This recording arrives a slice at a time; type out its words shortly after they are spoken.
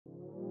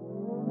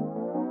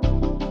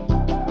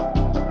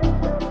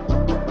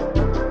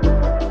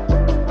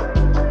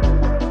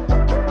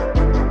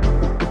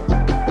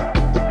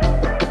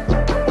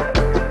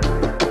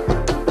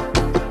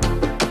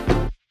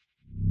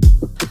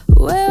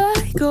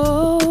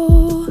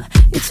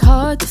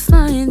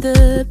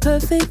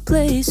fake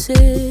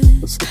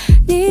places.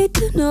 Need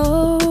to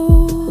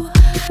know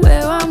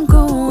where I'm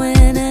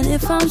going and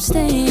if I'm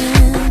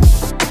staying.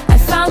 I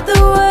found the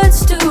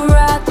words to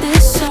write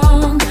this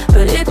song,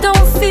 but it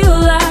don't feel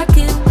like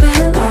it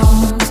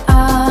belongs.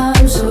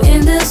 I'm so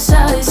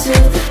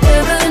indecisive,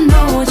 never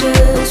know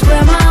just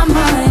where my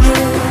mind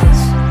is.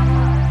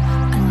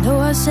 I know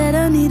I said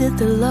I needed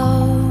the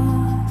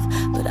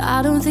love, but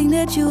I don't think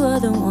that you are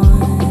the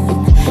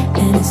one.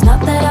 And it's not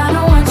that I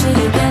don't